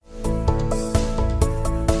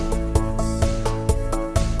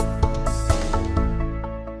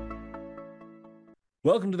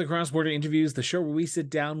Welcome to the Cross Border Interviews, the show where we sit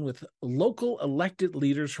down with local elected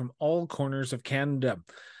leaders from all corners of Canada.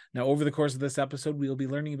 Now, over the course of this episode, we will be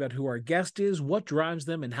learning about who our guest is, what drives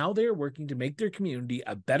them, and how they are working to make their community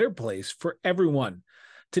a better place for everyone.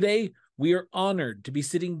 Today, we are honored to be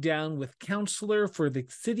sitting down with Councillor for the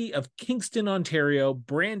City of Kingston, Ontario,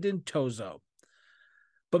 Brandon Tozzo.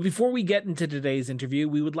 But before we get into today's interview,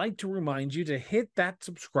 we would like to remind you to hit that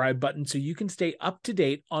subscribe button so you can stay up to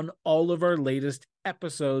date on all of our latest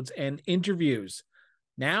episodes and interviews.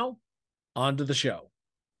 Now, on to the show.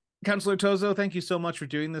 Councillor Tozzo, thank you so much for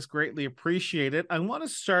doing this. Greatly appreciate it. I want to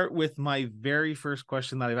start with my very first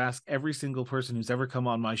question that I've asked every single person who's ever come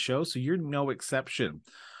on my show, so you're no exception.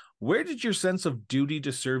 Where did your sense of duty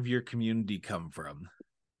to serve your community come from?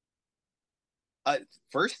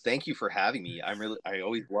 First, thank you for having me. I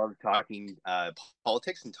always love talking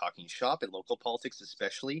politics and talking shop and local politics,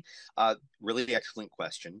 especially. Really excellent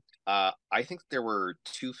question. I think there were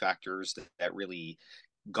two factors that really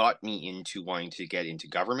got me into wanting to get into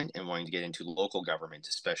government and wanting to get into local government,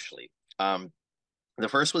 especially. The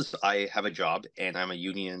first was I have a job and I'm a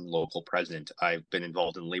union local president. I've been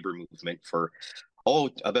involved in the labor movement for,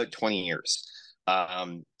 about 20 years.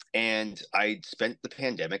 And I spent the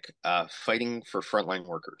pandemic fighting for frontline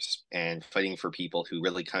workers and fighting for people who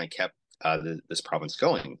really kind of kept this province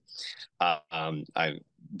going. I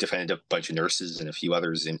defended a bunch of nurses and a few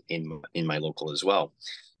others in my local as well.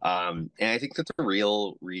 And I think that the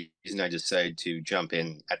real reason I decided to jump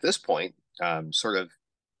in at this point, I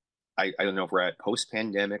don't know if we're at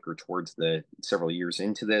post-pandemic or towards the several years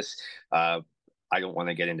into this. I don't want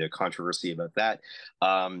to get into controversy about that.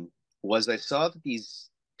 Was I saw that these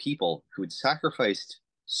people who had sacrificed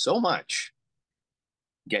so much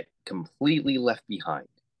get completely left behind.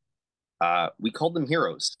 We called them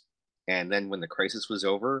heroes. And then when the crisis was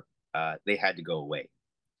over, they had to go away.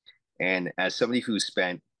 And as somebody who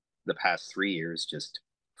spent the past 3 years just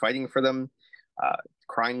fighting for them,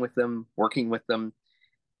 crying with them, working with them,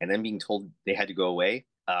 and then being told they had to go away,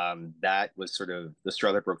 that was sort of the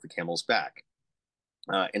straw that broke the camel's back.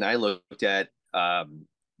 And I looked at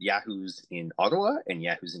Yahoos in Ottawa and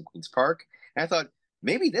Yahoos in Queen's Park. And I thought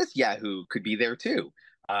maybe this Yahoo could be there too,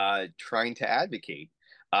 trying to advocate.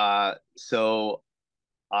 So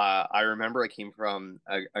I remember I came from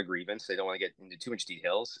a grievance. I don't want to get into too much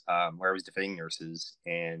details, where I was defending nurses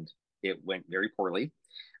and it went very poorly.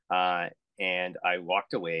 And I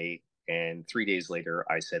walked away, and 3 days later,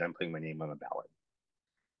 I said, I'm putting my name on the ballot.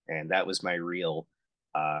 And that was my real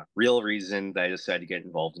reason that I decided to get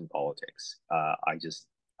involved in politics.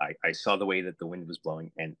 I saw the way that the wind was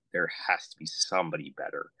blowing, and there has to be somebody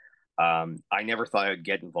better. I never thought I'd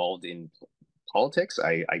get involved in politics.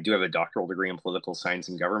 I do have a doctoral degree in political science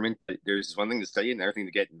and government, but there's one thing to study and another thing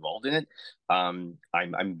to get involved in it. I'm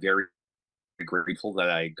very grateful that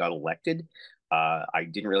I got elected. I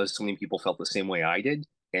didn't realize so many people felt the same way I did.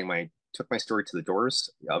 And when I took my story to the doors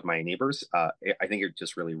of my neighbors, I think it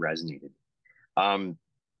just really resonated.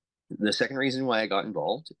 The second reason why I got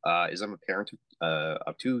involved is I'm a parent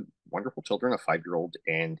of two wonderful children, a 5-year-old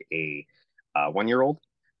and a 1-year-old.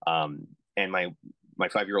 And my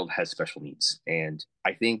 5-year-old has special needs. And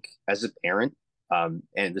I think as a parent,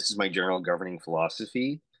 and this is my general governing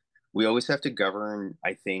philosophy, we always have to govern,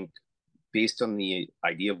 I think, based on the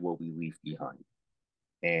idea of what we leave behind.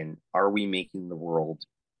 And are we making the world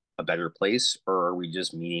a better place, or are we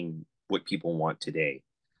just meeting what people want today?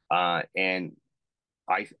 And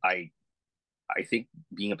I think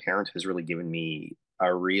being a parent has really given me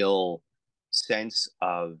a real sense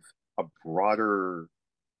of a broader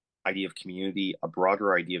idea of community, a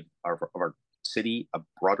broader idea of our city, a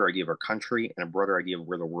broader idea of our country, and a broader idea of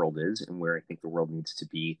where the world is and where I think the world needs to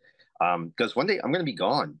be. Because one day I'm going to be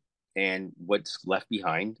gone, and what's left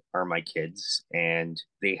behind are my kids, and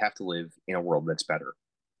they have to live in a world that's better.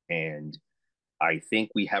 And I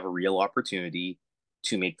think we have a real opportunity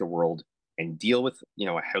to make the world and deal with,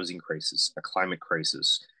 a housing crisis, a climate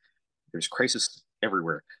crisis. There's crisis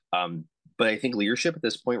everywhere. But I think leadership at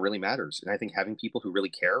this point really matters. And I think having people who really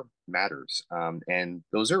care matters. And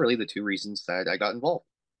those are really the two reasons that I got involved.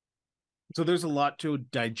 So there's a lot to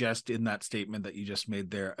digest in that statement that you just made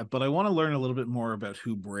there. But I want to learn a little bit more about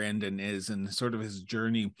who Brandon is and sort of his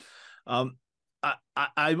journey.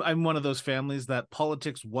 I'm one of those families that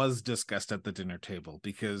politics was discussed at the dinner table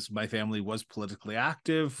because my family was politically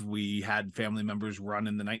active. We had family members run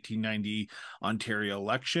in the 1990 Ontario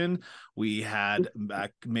election. We had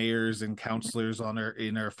mayors and councillors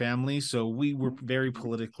in our family, so we were very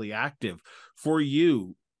politically active. For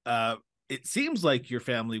you, it seems like your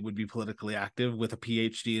family would be politically active with a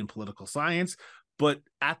PhD in political science, But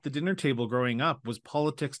at the dinner table growing up, was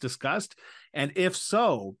politics discussed? And if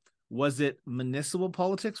so, was it municipal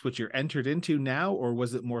politics, which you're entered into now, or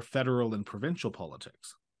was it more federal and provincial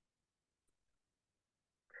politics?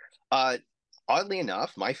 Uh, Oddly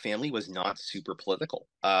enough, my family was not super political.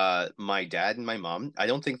 My dad and my mom, I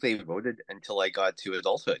don't think they voted until I got to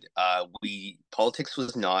adulthood. We Politics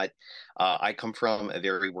was not. I come from a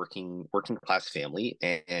very working class family,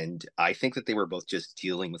 and I think that they were both just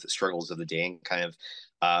dealing with the struggles of the day and kind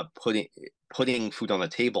of putting food on the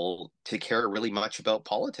table to care really much about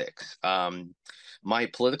politics. My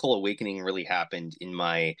political awakening really happened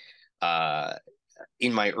uh,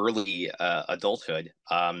 in my early adulthood,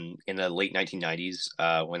 in the late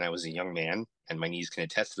 1990s, when I was a young man, and my niece can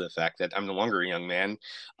attest to the fact that I'm no longer a young man.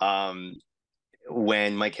 Um,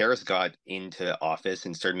 when Mike Harris got into office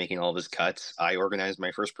and started making all of his cuts, I organized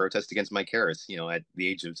my first protest against Mike Harris, at the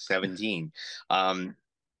age of 17. And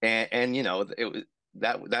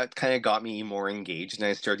that kind of got me more engaged, and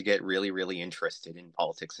I started to get really, really interested in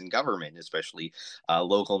politics and government, especially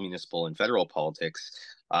local, municipal, and federal politics.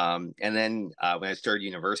 And then when I started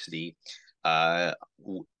university, uh,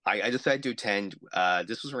 I decided to attend.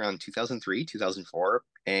 This was around 2003, 2004,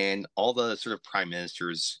 and all the sort of prime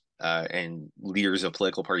ministers and leaders of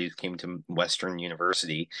political parties came to Western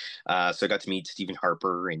University. So I got to meet Stephen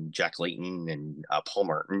Harper and Jack Layton and Paul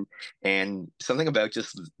Martin, and something about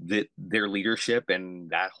just their leadership and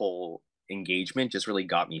that whole engagement just really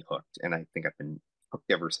got me hooked. And I think I've been hooked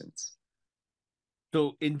ever since.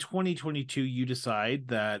 So in 2022, you decide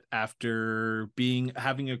that after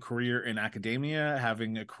having a career in academia,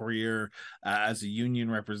 having a career as a union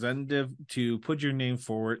representative, to put your name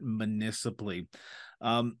forward municipally.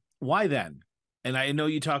 Why then? And I know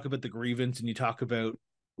you talk about the grievance and you talk about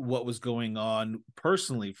what was going on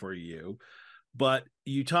personally for you, but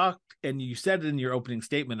you talked and you said in your opening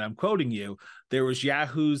statement, I'm quoting you, there was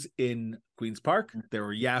yahoos in Queen's Park, there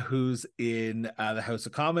were yahoos in the House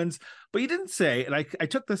of Commons, but you didn't say, and I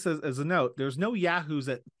took this as a note, there's no yahoos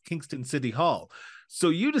at Kingston City Hall. So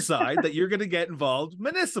you decide that you're going to get involved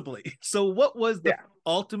municipally. So what was the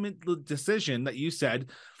ultimate decision that you said,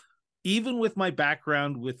 even with my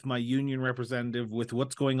background, with my union representative, with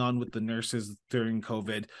what's going on with the nurses during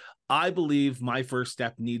COVID, I believe my first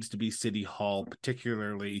step needs to be City Hall,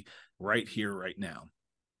 particularly right here, right now?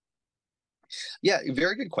 Yeah,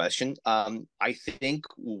 very good question. I think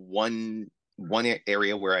one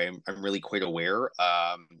area where I'm really quite aware,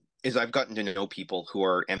 is I've gotten to know people who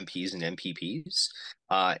are MPs and MPPs,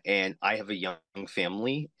 and I have a young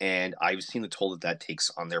family, and I've seen the toll that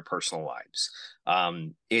takes on their personal lives.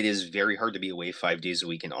 It is very hard to be away 5 days a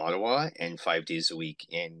week in Ottawa and 5 days a week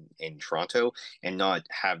in Toronto and not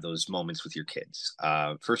have those moments with your kids.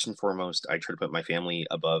 First and foremost, I try to put my family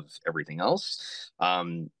above everything else.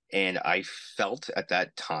 And I felt at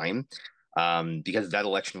that time, because that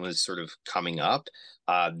election was sort of coming up,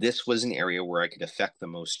 this was an area where I could affect the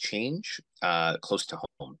most change close to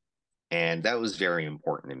home. And that was very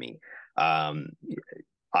important to me. Um,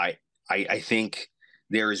 I, I think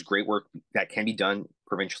there is great work that can be done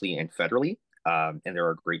provincially and federally, and there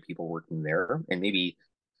are great people working there. And maybe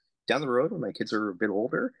down the road, when my kids are a bit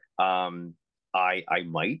older, I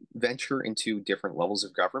might venture into different levels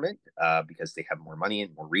of government, because they have more money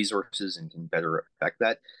and more resources and can better affect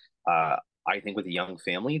that. Uh, I think with a young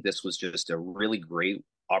family, this was just a really great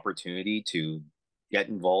opportunity to get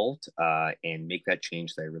involved, and make that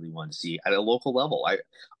change that I really wanted to see at a local level.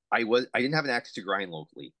 I didn't have an axe to grind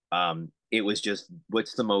locally. It was just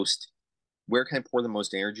where can I pour the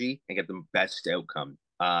most energy and get the best outcome?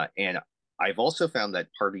 And I've also found that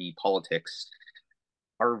party politics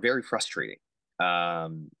are very frustrating.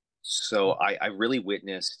 So I really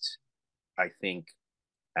witnessed, I think,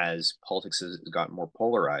 as politics has gotten more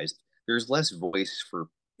polarized, there's less voice for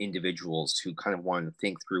individuals who kind of want to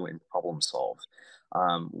think through and problem solve.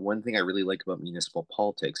 One thing I really like about municipal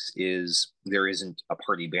politics is there isn't a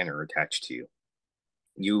party banner attached to you.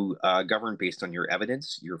 You govern based on your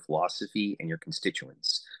evidence, your philosophy, and your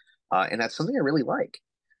constituents. And that's something I really like.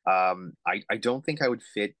 I don't think I would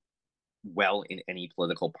fit well in any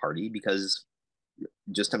political party because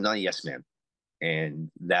just I'm not a yes man. And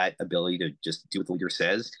that ability to just do what the leader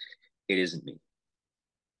says, it isn't me.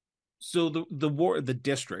 So the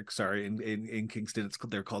district, sorry, in Kingston,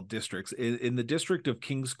 they're called districts. In the district of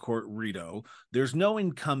Kings Court Rideau, there's no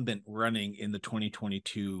incumbent running in the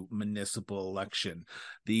 2022 municipal election.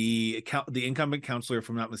 The incumbent councillor, if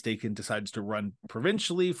I'm not mistaken, decides to run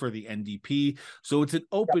provincially for the NDP, so it's an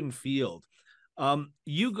open field.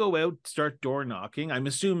 You go out, start door knocking. I'm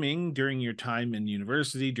assuming during your time in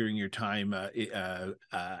university, during your time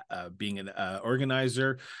being an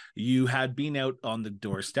organizer, you had been out on the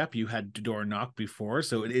doorstep. You had door knocked before,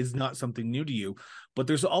 so it is not something new to you. But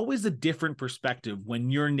there's always a different perspective when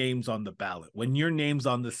your name's on the ballot, when your name's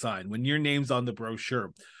on the sign, when your name's on the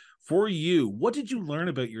brochure. For you, what did you learn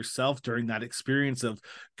about yourself during that experience of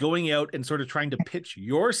going out and sort of trying to pitch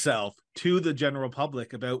yourself to the general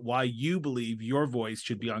public about why you believe your voice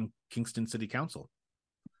should be on Kingston City Council?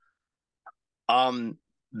 I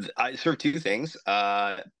sort of two things.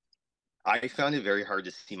 I found it very hard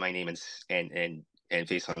to see my name and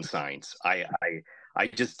face on signs. I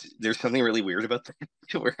just there's something really weird about that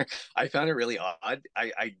where I found it really odd.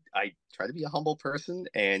 I try to be a humble person,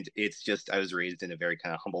 and it's just I was raised in a very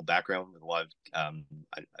kind of humble background with a lot of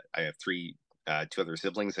I have two other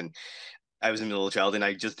siblings, and I was a middle child, and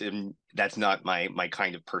I just that's not my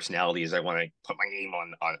kind of personality. Is I want to put my name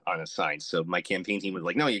on a sign. So my campaign team was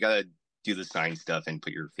like, no, you got to do the sign stuff and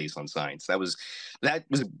put your face on signs. That was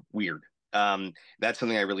weird. That's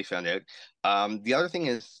something I really found out. The other thing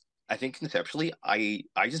is, I think conceptually, I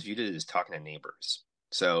just viewed it as talking to neighbors.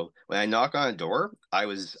 So when I knock on a door, I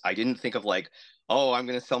didn't think of like, oh, I'm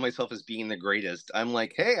going to sell myself as being the greatest. I'm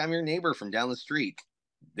like, hey, I'm your neighbor from down the street.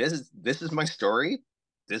 This is my story.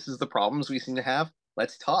 This is the problems we seem to have.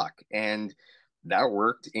 Let's talk. And that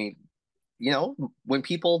worked. And, when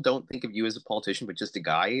people don't think of you as a politician, but just a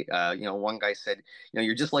guy, one guy said,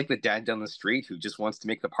 you're just like the dad down the street who just wants to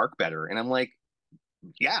make the park better. And I'm like,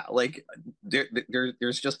 yeah, like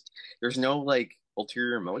there's no like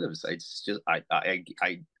ulterior motives. It's just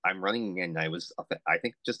I'm running, and I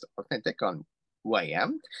think just authentic on who I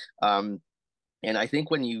am. And I think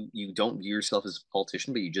when you don't view yourself as a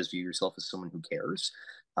politician, but you just view yourself as someone who cares,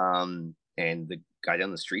 and the guy down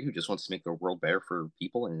the street who just wants to make the world better for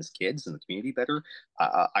people and his kids and the community better,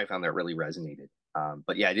 I found that really resonated.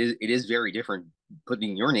 But yeah, it is very different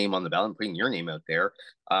putting your name on the ballot and putting your name out there,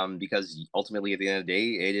 because ultimately at the end of the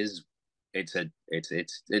day, it's a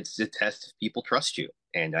test if people trust you.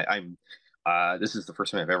 And I'm this is the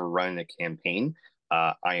first time I've ever run a campaign.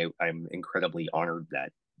 I'm incredibly honored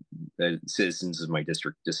that the citizens of my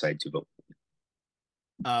district decide to vote.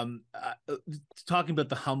 Talking about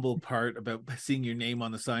the humble part about seeing your name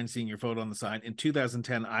on the sign, seeing your photo on the sign. In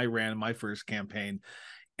 2010, I ran my first campaign,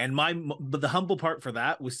 and but the humble part for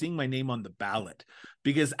that was seeing my name on the ballot,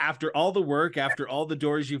 because after all the work, after all the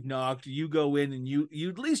doors you've knocked, you go in and you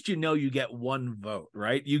at least you get one vote,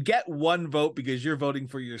 right? You get one vote because you're voting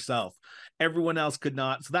for yourself. Everyone else could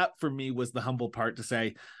not. So that for me was the humble part, to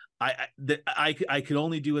say I could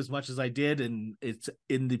only do as much as I did, and it's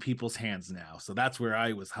in the people's hands now. So that's where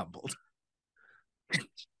I was humbled.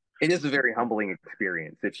 It is a very humbling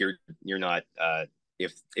experience if you're not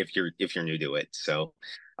if you're new to it. So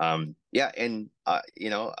yeah, and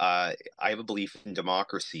I have a belief in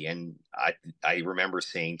democracy, and I remember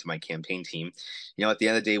saying to my campaign team, at the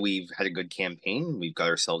end of the day, we've had a good campaign, we've got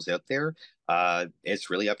ourselves out there.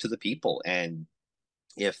 It's really up to the people, and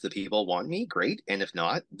if the people want me, great. And if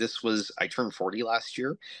not, I turned 40 last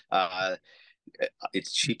year.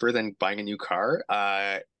 It's cheaper than buying a new car.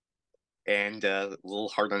 And a little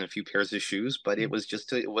hard on a few pairs of shoes, but it was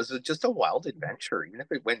just a wild adventure, even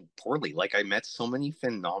if it went poorly. Like, I met so many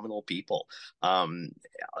phenomenal people,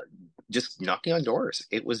 just knocking on doors.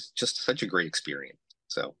 It was just such a great experience.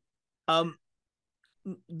 So,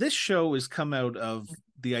 this show has come out of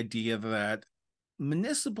the idea that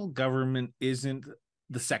municipal government isn't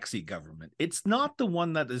the sexy government. It's not the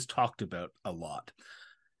one that is talked about a lot.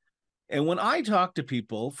 And when I talk to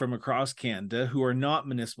people from across Canada who are not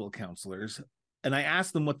municipal councillors, and I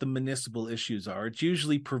ask them what the municipal issues are, it's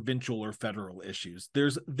usually provincial or federal issues.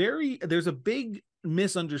 There's a big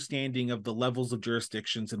misunderstanding of the levels of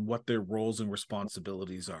jurisdictions and what their roles and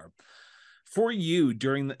responsibilities are. For you,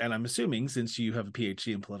 and I'm assuming since you have a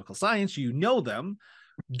PhD in political science, you know them.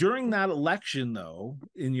 During that election, though,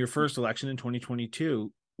 in your first election in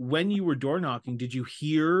 2022, when you were door knocking, did you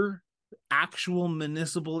hear actual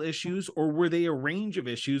municipal issues, or were they a range of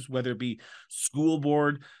issues, whether it be school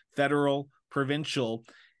board, federal, provincial?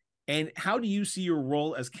 And how do you see your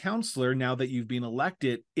role as councillor now that you've been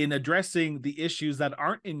elected in addressing the issues that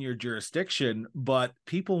aren't in your jurisdiction, but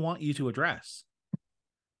people want you to address?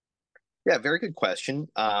 Yeah, very good question.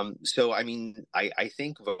 So, I mean, I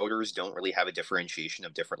think voters don't really have a differentiation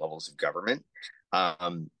of different levels of government.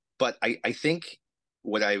 But I think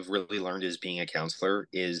what I've really learned as being a councillor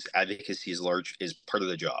is advocacy is part of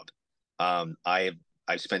the job. I've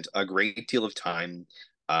spent a great deal of time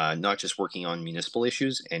not just working on municipal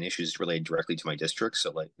issues and issues related directly to my district,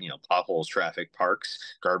 so like potholes, traffic, parks,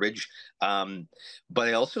 garbage. But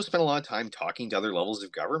I also spent a lot of time talking to other levels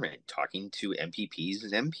of government, talking to MPPs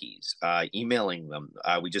and MPs, emailing them.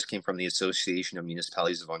 We just came from the Association of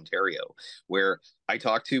Municipalities of Ontario, where I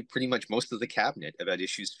talked to pretty much most of the cabinet about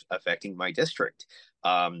issues affecting my district.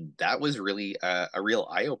 That was really a real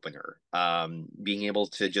eye opener. Being able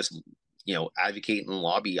to just advocate and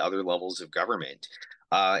lobby other levels of government.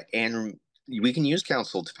 And we can use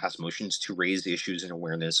council to pass motions to raise issues and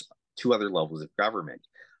awareness to other levels of government.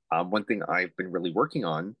 One thing I've been really working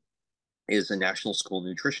on is a national school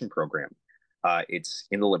nutrition program. It's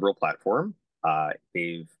in the Liberal platform.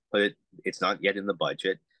 They've put it, it's not yet in the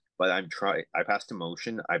budget, but I passed a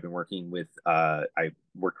motion. I've been working with, I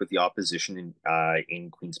worked with the opposition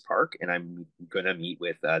in Queen's Park, and I'm going to meet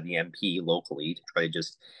with the MP locally to try to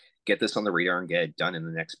just get this on the radar and get it done in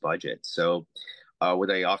the next budget. So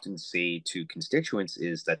what I often say to constituents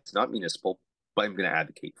is that's not municipal, but I'm going to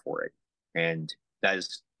advocate for it. And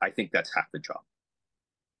I think that's half the job.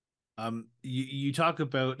 You talk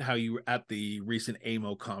about how you were at the recent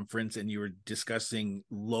AMO conference and you were discussing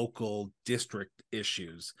local district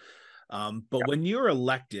issues. But when you're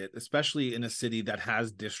elected, especially in a city that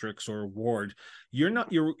has districts or a ward,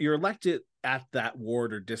 you're elected at that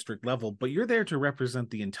ward or district level, but you're there to represent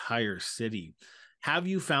the entire city. Have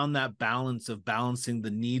you found that balance of balancing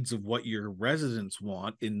the needs of what your residents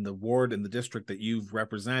want in the ward and the district that you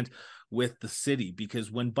represent with the city?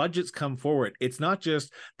 Because when budgets come forward, it's not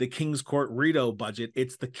just the Kings Court Rideau budget,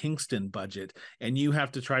 it's the Kingston budget. And you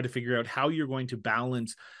have to try to figure out how you're going to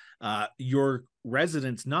balance your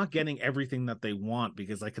residents not getting everything that they want.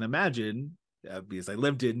 Because I can imagine, because I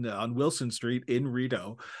lived on Wilson Street in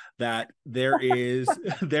Rideau, that there is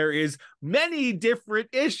many different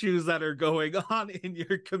issues that are going on in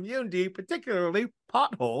your community, particularly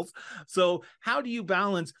potholes. So how do you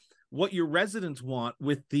balance what your residents want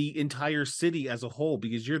with the entire city as a whole?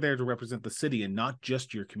 Because you're there to represent the city and not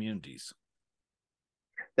just your communities.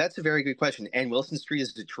 That's a very good question. And Wilson Street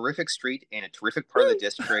is a terrific street and a terrific part of the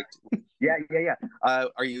district. Yeah.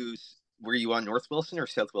 Were you on North Wilson or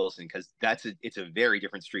South Wilson? Because it's a very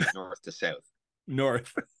different street, north to south.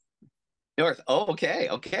 North. North. Oh,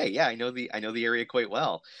 okay. Yeah, I know the area quite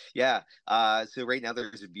well. Yeah. So right now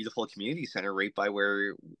there's a beautiful community center right by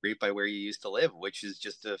where you used to live, which is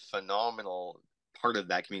just a phenomenal part of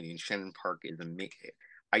that community. And Shannon Park is amazing.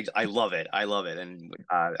 I love it. And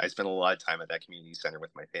I spent a lot of time at that community center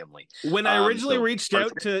with my family. When I originally reached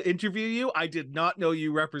out to interview you, I did not know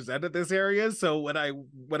you represented this area. So when I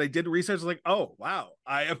did research, I was like, oh, wow,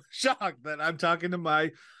 I am shocked that I'm talking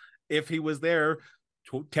to if he was there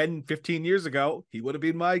 10, 15 years ago, he would have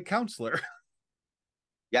been my councillor.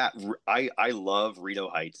 Yeah, I love Rideau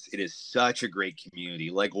Heights. It is such a great community.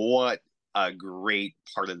 Like, what a great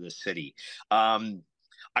part of the city.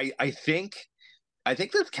 I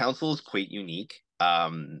think this council is quite unique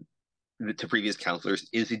to previous councillors.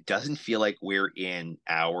 Is it doesn't feel like we're in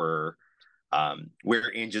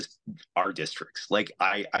just our districts. Like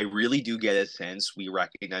I really do get a sense we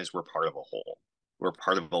recognize we're part of a whole. We're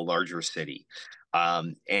part of a larger city,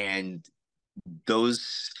 and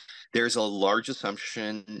there's a large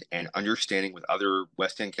assumption and understanding with other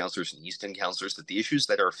West End councillors and East End councillors that the issues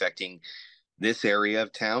that are affecting this area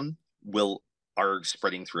of town are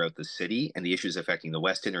spreading throughout the city, and the issues affecting the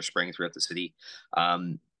West End are spreading throughout the city.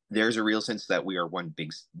 There's a real sense that we are one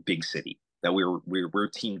big city, that we're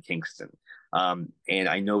Team Kingston. And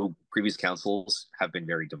I know previous councils have been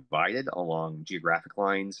very divided along geographic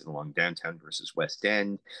lines and along downtown versus West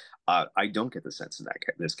End. I don't get the sense in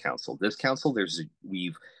this council.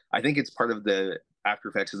 I think it's part of the after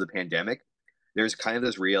effects of the pandemic. There's kind of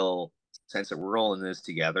this real sense that we're all in this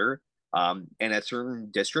together. And that certain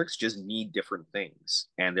districts just need different things.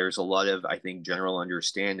 And there's a lot of, I think, general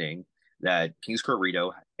understanding that Kings Court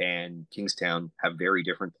Rideau and Kingstown have very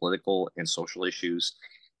different political and social issues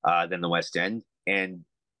than the West End. And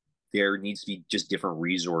there needs to be just different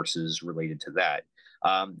resources related to that.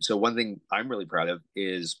 So one thing I'm really proud of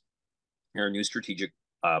is in our new strategic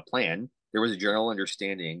plan, there was a general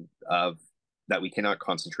understanding of that we cannot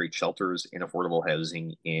concentrate shelters and affordable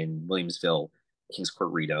housing in Williamsville, Kings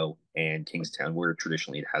Court Rideau, and Kingstown, where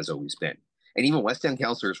traditionally it has always been. And even West End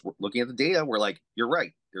councillors looking at the data were like, you're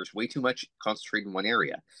right, there's way too much concentrated in one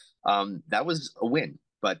area. That was a win,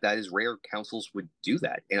 but that is rare. Councils would do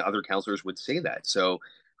that, and other councillors would say that. So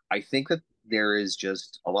I think that there is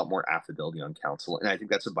just a lot more affability on council, and I think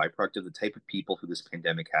that's a byproduct of the type of people who this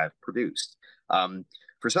pandemic have produced.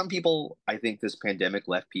 For some people, I think this pandemic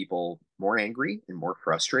left people more angry and more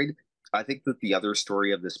frustrated. I think that the other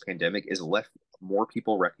story of this pandemic is left more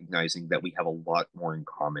people recognizing that we have a lot more in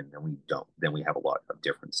common than we have a lot of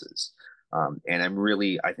differences. And I'm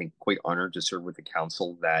really, I think, quite honored to serve with a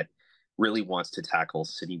council that really wants to tackle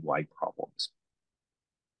citywide problems.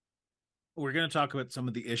 We're going to talk about some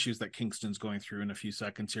of the issues that Kingston's going through in a few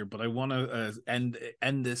seconds here, but I want to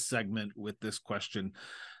end this segment with this question,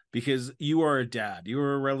 because you are a dad. You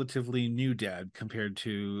are a relatively new dad compared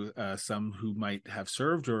to some who might have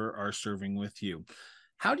served or are serving with you.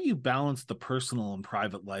 How do you balance the personal and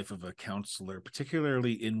private life of a councillor,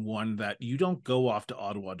 particularly in one that you don't go off to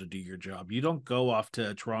Ottawa to do your job? You don't go off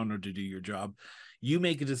to Toronto to do your job. You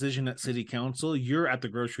make a decision at city council. You're at the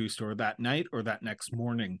grocery store that night or that next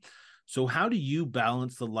morning. So how do you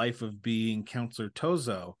balance the life of being Councillor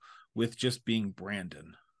Tozzo with just being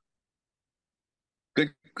Brandon?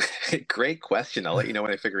 Good, great question. I'll let you know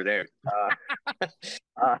when I figure it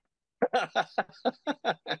out.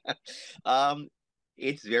 Um,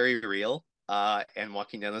 it's very real. And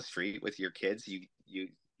walking down the street with your kids,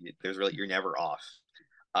 there's really, you're never off.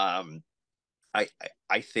 Um, I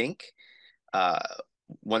think uh,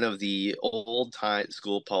 one of the old time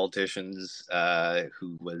school politicians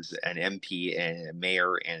who was an MP and a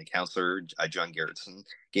mayor and a councillor, John Garrettson,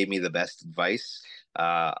 gave me the best advice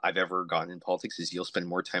I've ever gotten in politics is you'll spend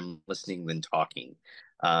more time listening than talking.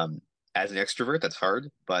 Um, as an extrovert, that's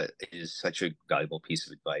hard, but it is such a valuable piece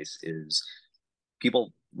of advice is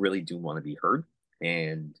people really do want to be heard.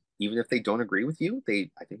 And even if they don't agree with you,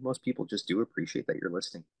 I think most people just do appreciate that you're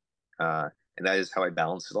listening. Uh, and that is how I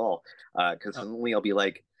balance it all. Because suddenly I'll be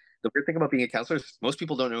like, the weird thing about being a counselor is most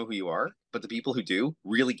people don't know who you are, but the people who do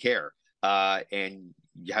really care. And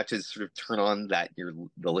you have to sort of turn on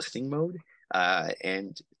the listening mode.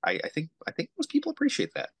 And I think most people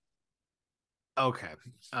appreciate that. Okay.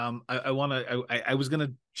 I was going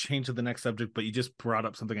to change to the next subject, but you just brought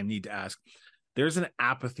up something I need to ask. There's an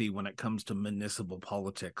apathy when it comes to municipal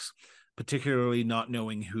politics, particularly not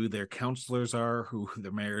knowing who their councillors are, who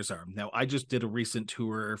their mayors are. Now, I just did a recent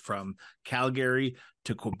tour from Calgary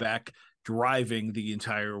to Quebec, driving the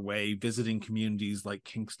entire way, visiting communities like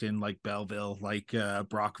Kingston, like Belleville, like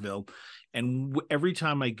Brockville. And every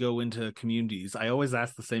time I go into communities, I always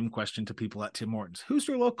ask the same question to people at Tim Hortons. Who's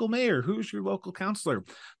your local mayor? Who's your local councillor?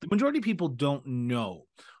 The majority of people don't know.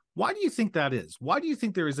 Why do you think that is? Why do you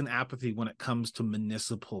think there is an apathy when it comes to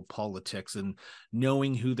municipal politics and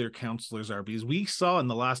knowing who their councillors are? Because we saw in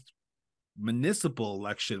the last municipal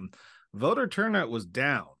election, voter turnout was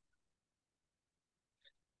down.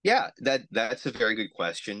 Yeah, that's a very good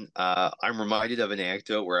question. I'm reminded of an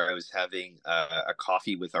anecdote where I was having a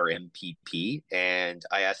coffee with our MPP, and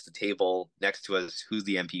I asked the table next to us who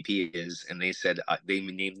the MPP is, and they said they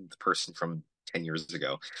named the person from 10 years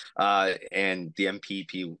ago, and the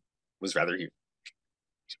MPP was rather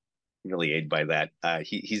humiliated by that.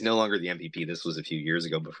 He's no longer the MPP. This was a few years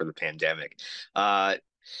ago before the pandemic. Uh,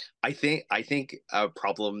 I think a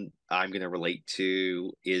problem I'm going to relate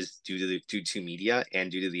to is due to media and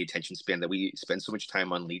due to the attention span that we spend so much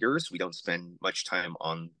time on leaders. We don't spend much time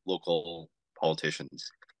on local politicians.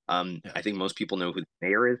 Yeah. I think most people know who the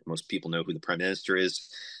mayor is. Most people know who the prime minister is.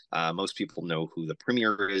 Most people know who the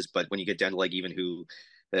premier is. But when you get down to like even who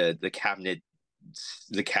the cabinet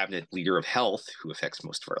leader of health, who affects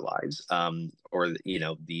most of our lives, or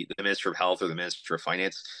the minister of health or the minister of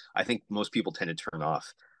finance, I think most people tend to turn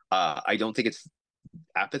off. I don't think it's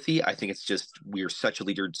apathy. I think it's just we're such a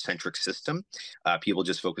leader centric system. People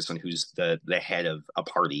just focus on who's the head of a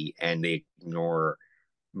party, and they ignore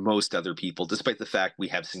most other people, despite the fact we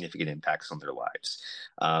have significant impacts on their lives.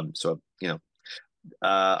 I'm going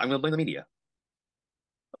to blame the media.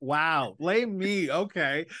 Wow, blame me.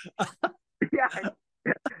 Okay. Yeah.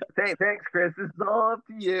 Thanks, Chris. This is all up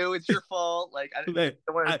to you. It's your fault. Like I don't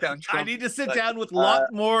want to sound I Trump, need to sit but, down with a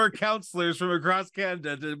lot more counselors from across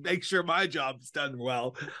Canada to make sure my job's done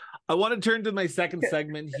well. I want to turn to my second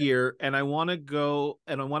segment here, and I want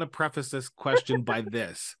to preface this question by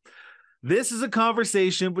this. This is a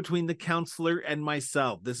conversation between the counselor and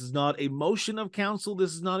myself. This is not a motion of council.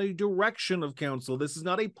 This is not a direction of council. This is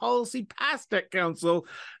not a policy passed at council.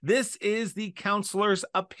 This is the counselor's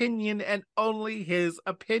opinion and only his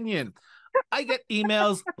opinion. I get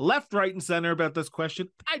emails left, right, and center about this question.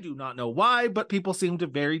 I do not know why, but people seem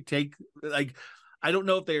to I don't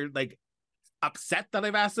know if they're like upset that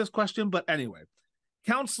I've asked this question, but anyway.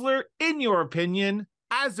 Counselor, in your opinion,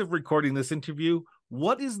 as of recording this interview,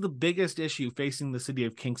 what is the biggest issue facing the city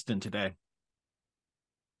of Kingston today?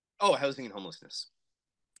 Oh, housing and homelessness.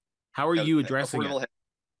 How are you addressing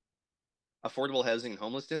affordable housing and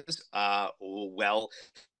homelessness? Well,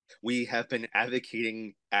 we have been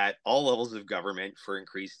advocating at all levels of government for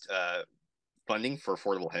increased funding for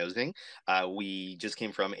affordable housing. We just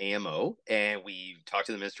came from AMO, and we talked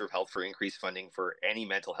to the Minister of Health for increased funding for any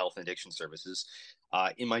mental health and addiction services.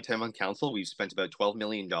 In my time on council, we've spent about $12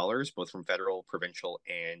 million, both from federal, provincial,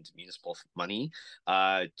 and municipal money,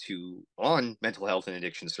 on mental health and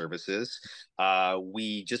addiction services.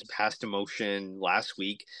 We just passed a motion last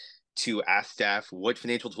week to ask staff what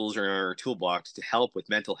financial tools are in our toolbox to help with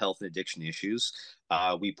mental health and addiction issues.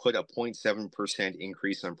 We put a 0.7%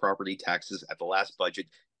 increase on property taxes at the last budget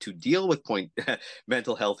to deal with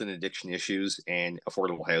mental health and addiction issues and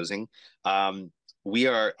affordable housing. I'm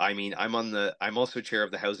also chair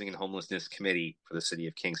of the Housing and Homelessness Committee for the City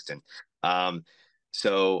of Kingston.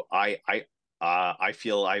 So I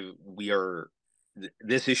feel we are.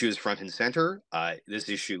 This issue is front and center. This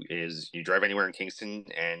issue is, you drive anywhere in Kingston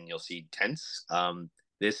and you'll see tents.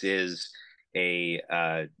 This is the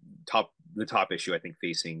top issue, I think,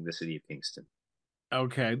 facing the city of Kingston.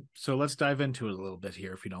 Okay, so let's dive into it a little bit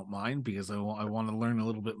here, if you don't mind, because I want to learn a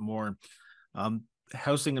little bit more.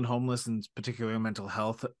 Housing and homeless, and particularly mental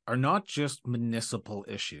health, are not just municipal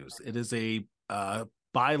issues. It is a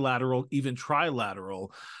bilateral, even trilateral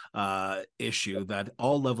issue that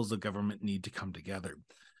all levels of government need to come together.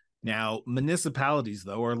 Now, municipalities,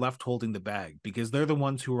 though, are left holding the bag because they're the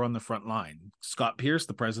ones who are on the front line. Scott Pierce,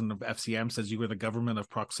 the president of FCM, says you are the government of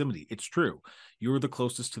proximity. It's true. You are the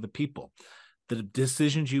closest to the people. The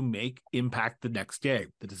decisions you make impact the next day.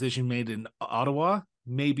 The decision made in Ottawa,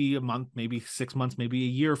 maybe a month, maybe 6 months, maybe a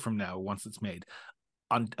year from now, once it's made.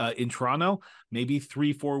 In Toronto, maybe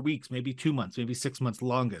 3-4 weeks, maybe 2 months, maybe 6 months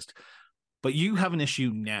longest. But you have an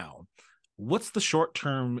issue now. What's the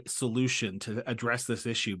short-term solution to address this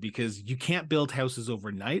issue? Because you can't build houses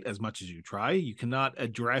overnight as much as you try. You cannot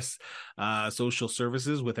address social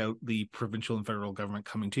services without the provincial and federal government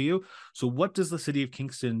coming to you. So what does the city of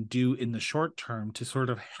Kingston do in the short term to sort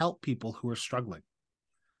of help people who are struggling?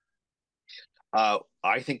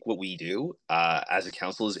 I think what we do as a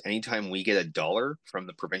council is, anytime we get a dollar from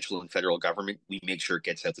the provincial and federal government, we make sure it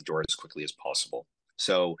gets out the door as quickly as possible.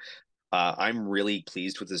 So I'm really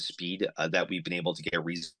pleased with the speed that we've been able to get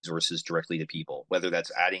resources directly to people, whether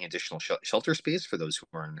that's adding additional shelter space for those who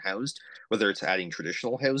are unhoused, whether it's adding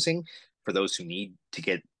traditional housing for those who need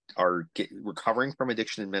to are recovering from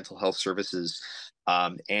addiction and mental health services,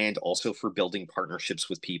 and also for building partnerships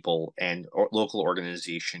with people and local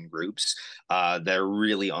organization groups that are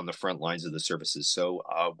really on the front lines of the services. So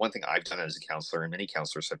one thing I've done as a councillor, and many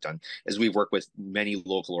councillors have done, is we work with many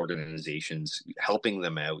local organizations, helping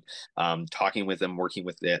them out, talking with them, working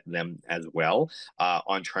with them as well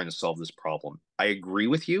on trying to solve this problem. I agree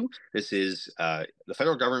with you. This is the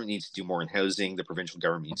federal government needs to do more in housing. The provincial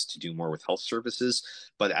government needs to do more with health services.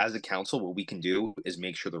 But as a council, what we can do is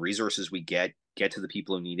make sure the resources we get to the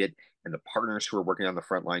people who need it, and the partners who are working on the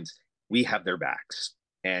front lines, we have their backs.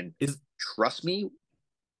 And trust me,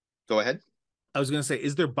 go ahead. I was going to say,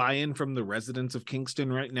 is there buy-in from the residents of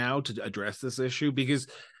Kingston right now to address this issue? Because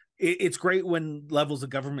it's great when levels of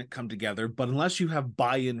government come together, but unless you have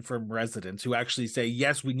buy-in from residents who actually say,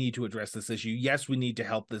 yes, we need to address this issue, yes, we need to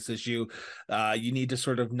help this issue, you need to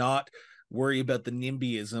sort of not worry about the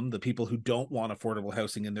NIMBYism, the people who don't want affordable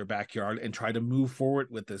housing in their backyard, and try to move forward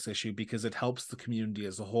with this issue because it helps the community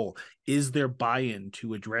as a whole. Is there buy-in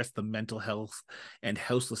to address the mental health and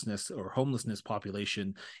houselessness or homelessness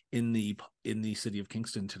population in the city of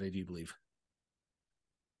Kingston today, do you believe?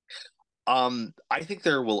 I think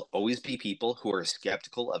there will always be people who are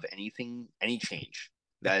skeptical of anything, any change.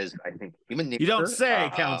 That is, I think, human nature. You don't say,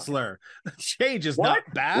 Councillor. Change is what?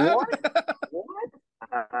 not bad.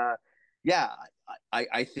 What? Yeah,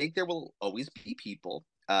 I think there will always be people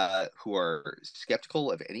who are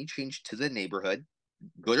skeptical of any change to the neighborhood,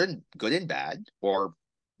 good and bad, or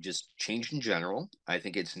just change in general. I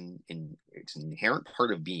think it's an inherent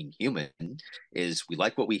part of being human, is we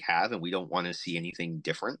like what we have and we don't want to see anything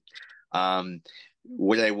different.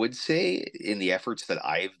 What I would say, in the efforts that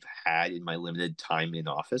I've had in my limited time in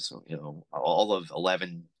office, all of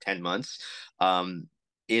 10 months,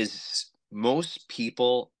 is most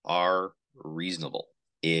people are reasonable.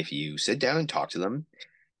 If you sit down and talk to them,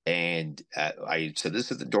 and I said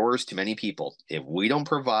this at the doors to many people, if we don't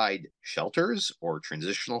provide shelters or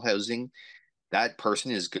transitional housing, that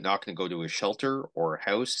person is not going to go to a shelter or a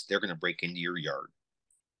house. They're going to break into your yard.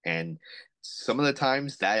 And some of the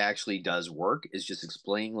times that actually does work, is just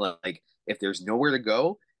explaining, like, if there's nowhere to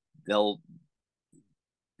go,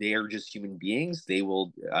 they are just human beings. They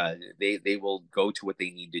will go to what they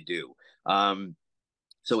need to do.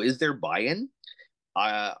 So is there buy-in?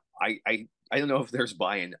 I don't know if there's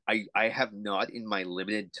buy-in. I have not, in my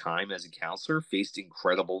limited time as a councillor, faced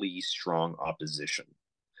incredibly strong opposition.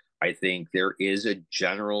 I think there is a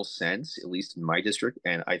general sense, at least in my district,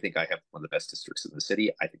 and I think I have one of the best districts in the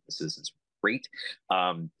city. I think the citizens are great.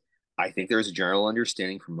 Um, I think there's a general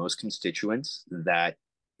understanding from most constituents that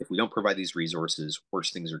if we don't provide these resources,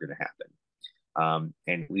 worse things are going to happen.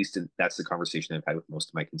 And at least that's the conversation I've had with most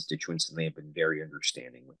of my constituents, and they have been very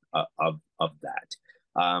understanding of that.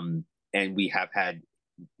 And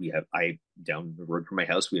I down the road from my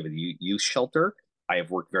house, we have a youth shelter. I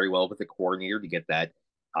have worked very well with the coordinator to get that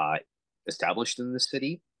uh, established in the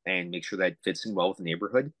city and make sure that fits in well with the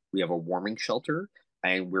neighborhood. We have a warming shelter,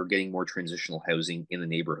 and we're getting more transitional housing in the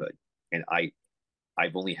neighborhood. And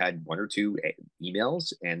I've only had one or two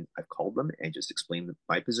emails, and I've called them and just explained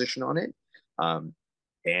my position on it. Um,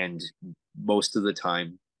 and most of the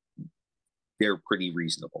time, they're pretty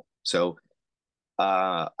reasonable. So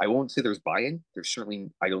I won't say there's buy-in. There's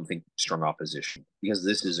certainly, I don't think, strong opposition because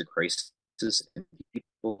this is a crisis and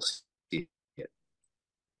people see it.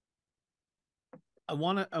 I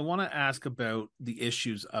want to ask about the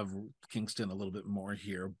issues of Kingston a little bit more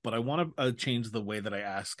here, but I want to change the way that I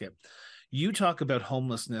ask it. You talk about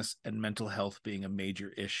homelessness and mental health being a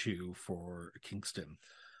major issue for Kingston.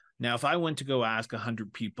 Now, if I went to go ask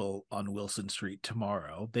 100 people on Wilson Street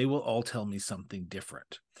tomorrow, they will all tell me something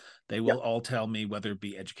different. They will all tell me whether it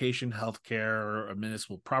be education, healthcare, or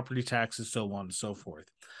municipal property taxes, so on and so forth.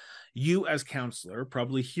 You, as councillor,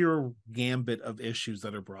 probably hear a gambit of issues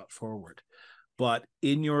that are brought forward. But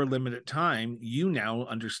in your limited time, you now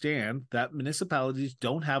understand that municipalities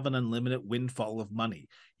don't have an unlimited windfall of money.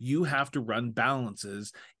 You have to run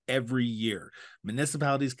balances every year.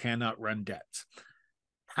 Municipalities cannot run debts.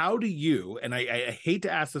 How do you, and I hate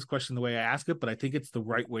to ask this question the way I ask it, but I think it's the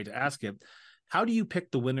right way to ask it. How do you pick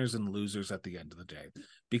the winners and losers at the end of the day?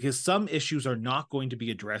 Because some issues are not going to be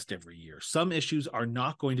addressed every year. Some issues are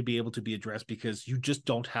not going to be able to be addressed because you just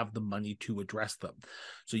don't have the money to address them.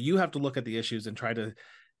 So you have to look at the issues and try to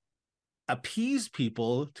appease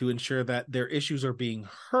people to ensure that their issues are being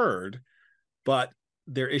heard, but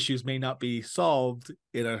their issues may not be solved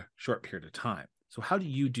in a short period of time. So how do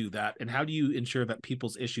you do that? And how do you ensure that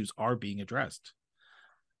people's issues are being addressed?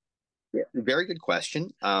 Yeah, very good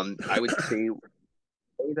question. I would say the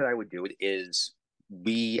way that I would do it is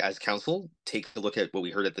we as council take a look at what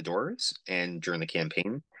we heard at the doors and during the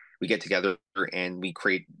campaign. We get together and we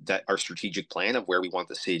create that our strategic plan of where we want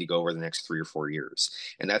the city to go over the next 3 or 4 years.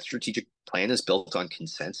 And that strategic plan is built on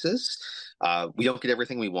consensus. We don't get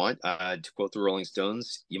everything we want. To quote the Rolling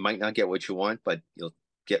Stones, you might not get what you want, but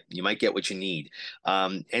you might get what you need.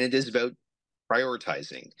 And it is about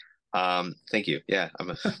prioritizing. Thank you. Yeah,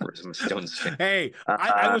 I'm a Stones fan. Hey,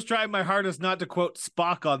 I was trying my hardest not to quote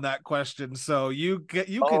Spock on that question, so you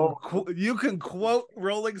can quote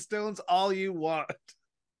Rolling Stones all you want.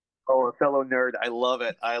 Oh, a fellow nerd. I love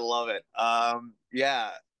it. I love it.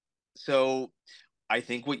 Yeah. So I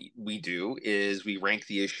think what we do is we rank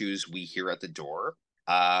the issues we hear at the door.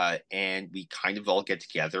 And we kind of all get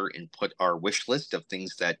together and put our wish list of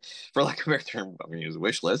things that, for lack of a better term, I'm going to use a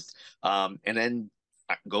wish list, and then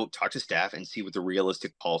go talk to staff and see what the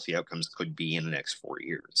realistic policy outcomes could be in the next 4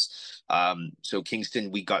 years. So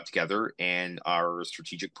Kingston, we got together, and our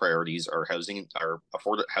strategic priorities are housing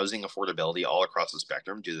affordability all across the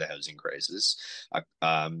spectrum due to the housing crisis,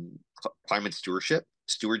 climate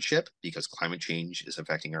stewardship because climate change is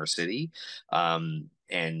affecting our city,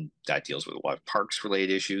 and that deals with a lot of parks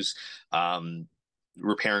related issues.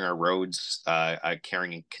 Repairing our roads, a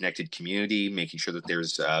caring and connected community, making sure that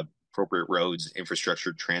there's appropriate roads,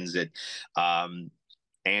 infrastructure, transit, and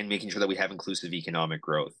making sure that we have inclusive economic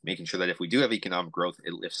growth, making sure that if we do have economic growth,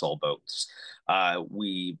 it lifts all boats.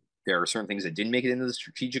 There are certain things that didn't make it into the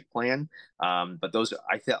strategic plan, but those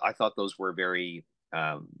I thought those were very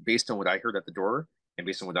based on what I heard at the door and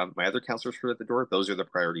based on what my other councillors heard at the door. Those are the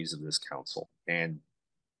priorities of this council, and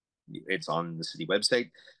it's on the city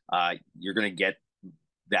website. You're going to get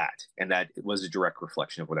that, and that was a direct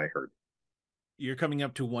reflection of what I heard. You're coming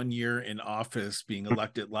up to 1 year in office, being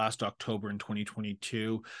elected last October in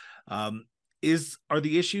 2022. Are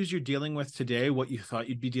the issues you're dealing with today what you thought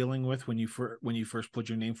you'd be dealing with when you first put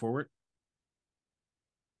your name forward?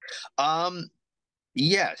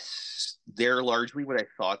 Yes, they're largely what I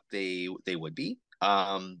thought they would be.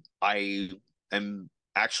 I am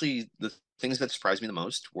actually the things that surprised me the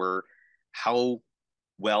most were how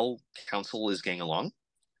well council is getting along,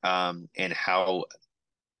 and how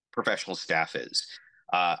professional staff is.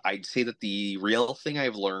 I'd say that the real thing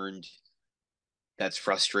I've learned that's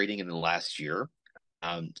frustrating in the last year,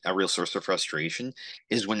 a real source of frustration,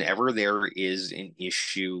 is whenever there is an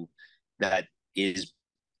issue that is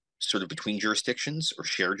sort of between jurisdictions or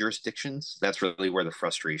shared jurisdictions, that's really where the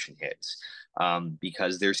frustration hits.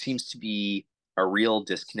 because there seems to be a real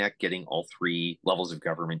disconnect getting all three levels of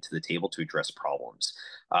government to the table to address problems.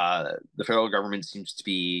 The federal government seems to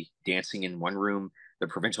be dancing in one room, the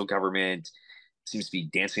provincial government seems to be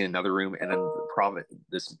dancing in another room, and then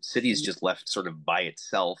this city is just left sort of by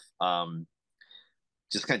itself,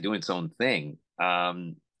 just kind of doing its own thing,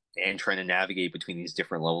 and trying to navigate between these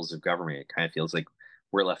different levels of government. It kind of feels like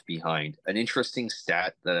we're left behind. An interesting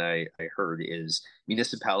stat that I heard is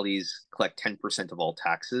municipalities collect 10% of all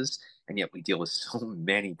taxes, and yet we deal with so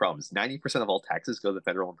many problems. 90% of all taxes go to the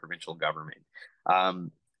federal and provincial government.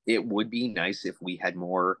 It would be nice if we had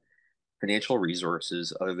more financial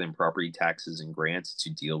resources other than property taxes and grants to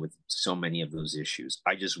deal with so many of those issues.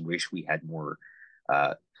 I just wish we had more.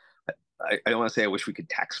 I don't want to say I wish we could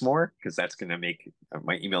tax more because that's going to make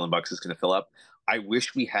my email inbox is going to fill up. I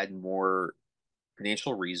wish we had more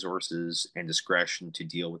financial resources and discretion to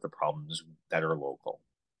deal with the problems that are local.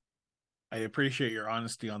 I appreciate your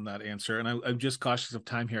honesty on that answer. And I'm just cautious of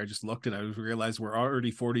time here. I just looked and I realized we're already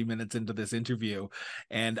 40 minutes into this interview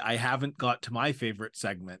and I haven't got to my favorite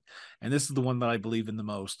segment. And this is the one that I believe in the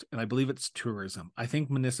most. And I believe it's tourism. I think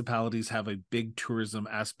municipalities have a big tourism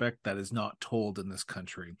aspect that is not told in this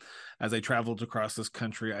country. As I traveled across this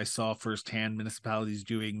country, I saw firsthand municipalities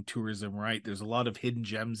doing tourism right. There's a lot of hidden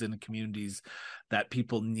gems in the communities that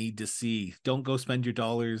people need to see. Don't go spend your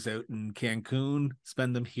dollars out in Cancun,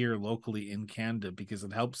 spend them here locally in Canada because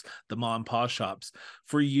it helps the mom and pop shops.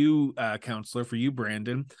 For you, Councillor, for you,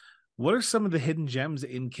 Brandon, what are some of the hidden gems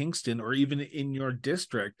in Kingston or even in your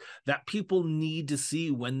district that people need to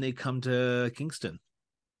see when they come to Kingston?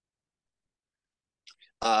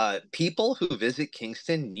 People who visit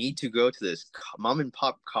Kingston need to go to this mom and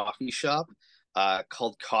pop coffee shop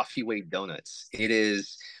called Coffee Way Donuts. It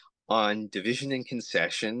is on Division and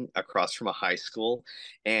Concession across from a high school.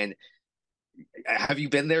 And have you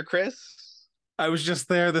been there, Chris? I was just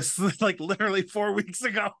there this like literally 4 weeks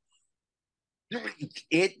ago.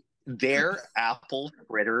 Their apple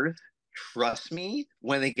fritters, trust me,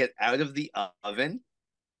 when they get out of the oven,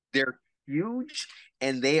 they're huge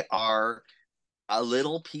and they are a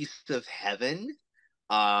little piece of heaven.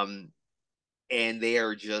 And they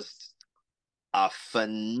are just a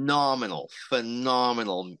phenomenal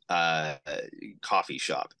coffee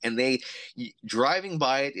shop. And driving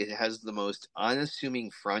by it, it has the most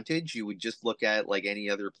unassuming frontage. You would just look at it like any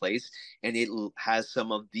other place, and it has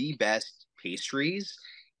some of the best pastries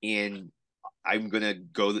in, I'm gonna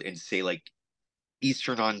go and say, like,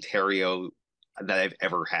 Eastern Ontario that I've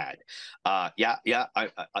ever had. Yeah.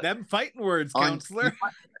 Them fighting words, Councillor.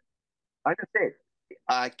 I'm gonna say it.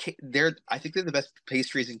 I think they're the best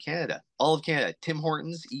pastries in Canada, all of Canada. Tim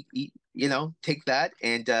Hortons, take that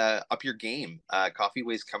and up your game. Coffee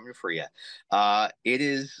Way's coming for you. It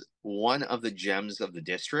is one of the gems of the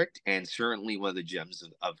district, and certainly one of the gems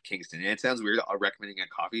of Kingston. And it sounds weird recommending a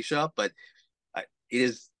coffee shop, but it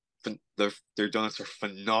is. Their donuts are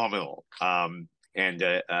phenomenal.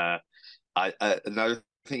 Another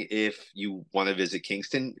thing, if you want to visit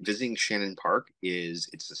Kingston, visiting Shannon Park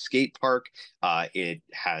it's a skate park. It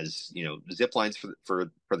has zip lines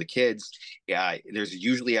for the kids. There's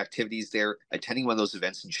usually activities there. Attending one of those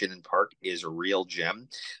events in Shannon Park is a real gem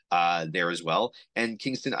there as well. And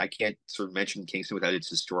Kingston, I can't sort of mention Kingston without its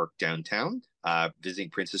historic downtown.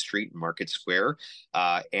 Visiting Princess Street and Market Square,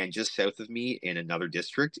 and just south of me in another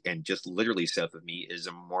district, and just literally south of me is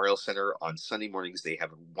a Memorial Center. On Sunday mornings, they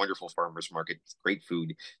have a wonderful farmers market, great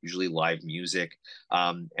food, usually live music.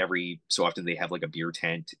 Every so often, they have like a beer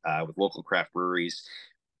tent with local craft breweries.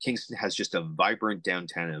 Kingston has just a vibrant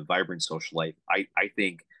downtown and a vibrant social life. I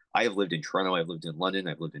think I have lived in Toronto, I've lived in London,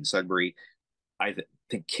 I've lived in Sudbury.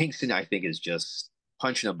 Think Kingston, is just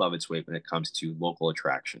punching above its weight when it comes to local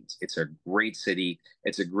attractions. It's a great city.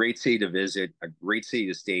 It's a great city to visit, a great city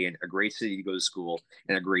to stay in, a great city to go to school,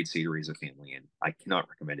 and a great city to raise a family in. I cannot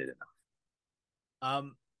recommend it enough.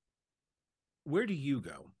 Where do you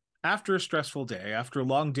go after a stressful day, after a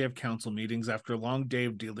long day of council meetings, after a long day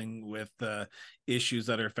of dealing with issues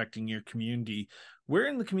that are affecting your community? Where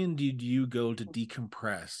in the community do you go to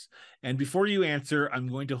decompress? And before you answer, I'm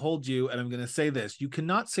going to hold you and I'm going to say this. You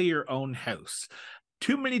cannot say your own house.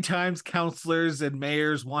 Too many times councillors and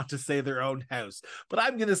mayors want to say their own house, but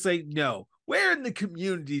I'm going to say no. Where in the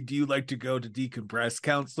community do you like to go to decompress?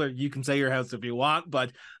 Councillor, you can say your house if you want,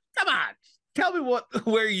 but come on, tell me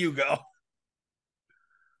where you go.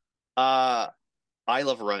 I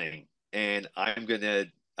love running, and I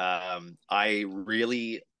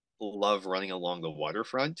really love running along the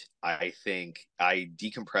waterfront. I think I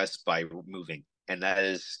decompress by moving, and that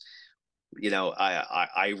is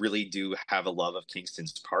I really do have a love of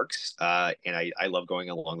Kingston's parks, and I love going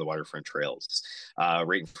along the waterfront trails.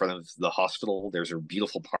 Right in front of the hospital, there's a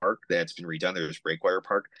beautiful park that's been redone. There's Breakwire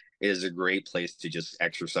Park. It is a great place to just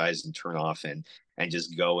exercise and turn off and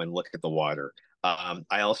just go and look at the water.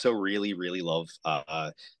 I also really, really love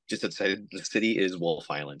just outside the city is Wolf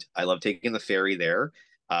Island. I love taking the ferry there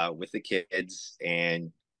with the kids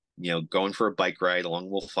and going for a bike ride along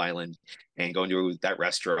Wolf Island and going to that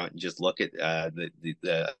restaurant and just look at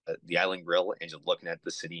the Island Grill and just looking at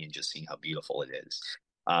the city and just seeing how beautiful it is.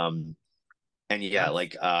 And yeah,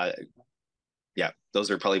 That's yeah, those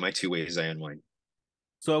are probably my two ways I unwind.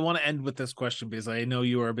 So I want to end with this question because I know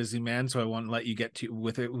you are a busy man, so I want to let you get to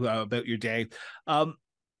with it about your day.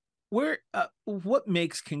 What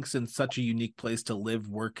makes Kingston such a unique place to live,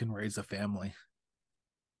 work, and raise a family?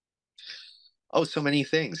 Oh, so many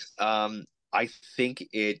things. I think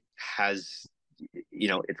it has,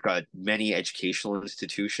 it's got many educational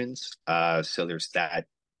institutions. So there's that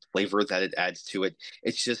flavor that it adds to it.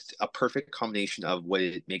 It's just a perfect combination of what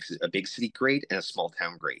it makes a big city great and a small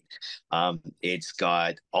town great. It's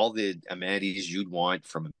got all the amenities you'd want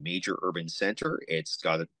from a major urban center. It's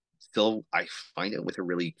got still, I find it with a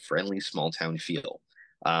really friendly small town feel.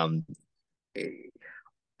 Um, and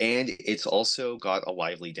it's also got a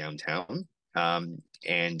lively downtown.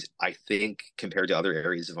 And I think compared to other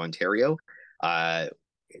areas of Ontario, uh,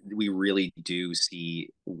 we really do see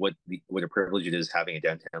what a privilege it is having a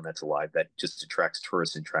downtown that's alive, that just attracts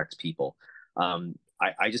tourists and attracts people.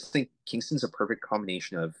 I just think Kingston's a perfect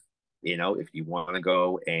combination of, if you want to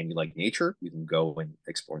go and you like nature, you can go and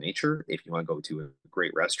explore nature. If you want to go to a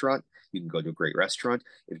great restaurant, you can go to a great restaurant.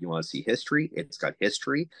 If you want to see history, it's got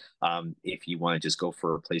history. If you want to just go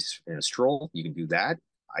for a place and a stroll, you can do that.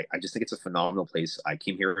 I just think it's a phenomenal place. I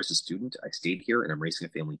came here as a student. I stayed here, and I'm raising a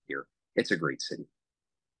family here. It's a great city.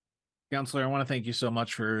 Councillor, I want to thank you so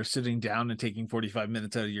much for sitting down and taking 45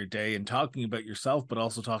 minutes out of your day and talking about yourself, but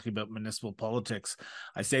also talking about municipal politics.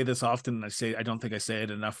 I say this often, and I don't think I say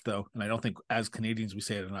it enough, though, and I don't think as Canadians we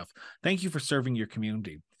say it enough. Thank you for serving your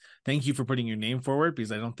community. Thank you for putting your name forward,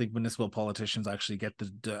 because I don't think municipal politicians actually get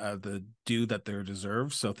the due that they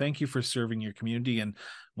deserve. So thank you for serving your community and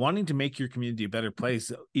wanting to make your community a better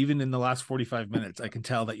place. Even in the last 45 minutes, I can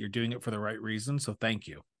tell that you're doing it for the right reason. So thank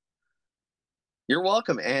you. You're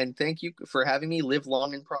welcome, and thank you for having me. Live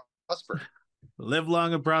long and prosper. Live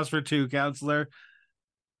long and prosper too, Councillor.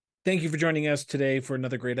 Thank you for joining us today for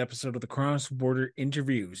another great episode of the Cross Border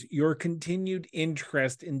Interviews. Your continued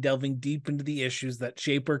interest in delving deep into the issues that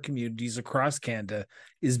shape our communities across Canada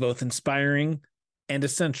is both inspiring and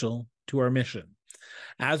essential to our mission.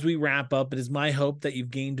 As we wrap up, it is my hope that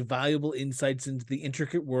you've gained valuable insights into the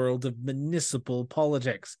intricate world of municipal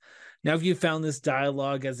politics. Now, if you found this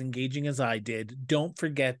dialogue as engaging as I did, don't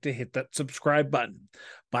forget to hit that subscribe button.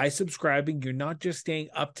 By subscribing, you're not just staying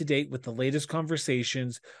up to date with the latest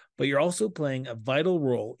conversations, but you're also playing a vital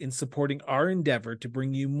role in supporting our endeavor to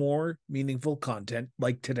bring you more meaningful content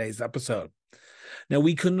like today's episode. Now,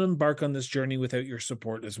 we couldn't embark on this journey without your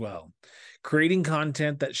support as well. Creating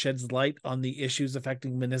content that sheds light on the issues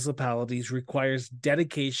affecting municipalities requires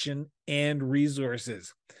dedication and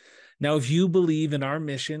resources. Now, if you believe in our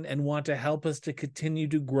mission and want to help us to continue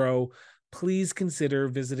to grow, please consider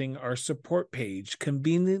visiting our support page,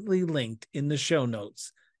 conveniently linked in the show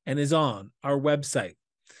notes and is on our website.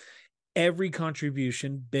 Every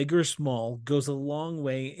contribution, big or small, goes a long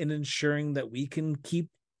way in ensuring that we can keep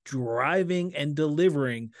driving and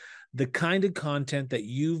delivering the kind of content that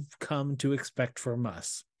you've come to expect from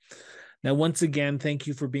us. Now, once again, thank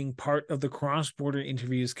you for being part of the Cross Border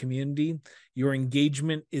Interviews community. Your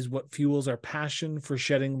engagement is what fuels our passion for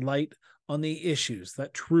shedding light on the issues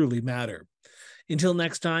that truly matter. Until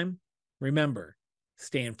next time, remember,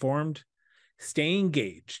 stay informed, stay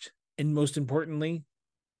engaged, and most importantly,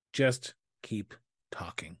 just keep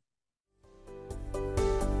talking.